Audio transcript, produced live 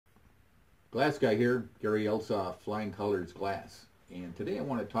Glass guy here, Gary Elsoff, Flying Colors Glass. And today I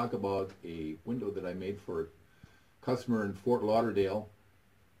want to talk about a window that I made for a customer in Fort Lauderdale.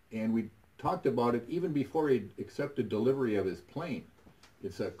 And we talked about it even before he accepted delivery of his plane.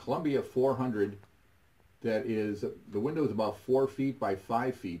 It's a Columbia 400 that is, the window is about 4 feet by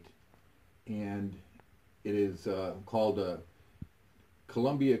 5 feet. And it is called a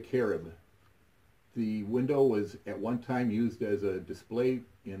Columbia Carib. The window was at one time used as a display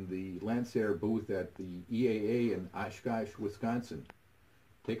in the Lancer booth at the EAA in Oshkosh, Wisconsin.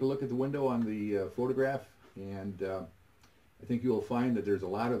 Take a look at the window on the photograph, and I think you will find that there's a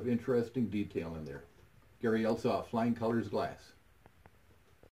lot of interesting detail in there. Gary Elsoff, Flying Colors Glass.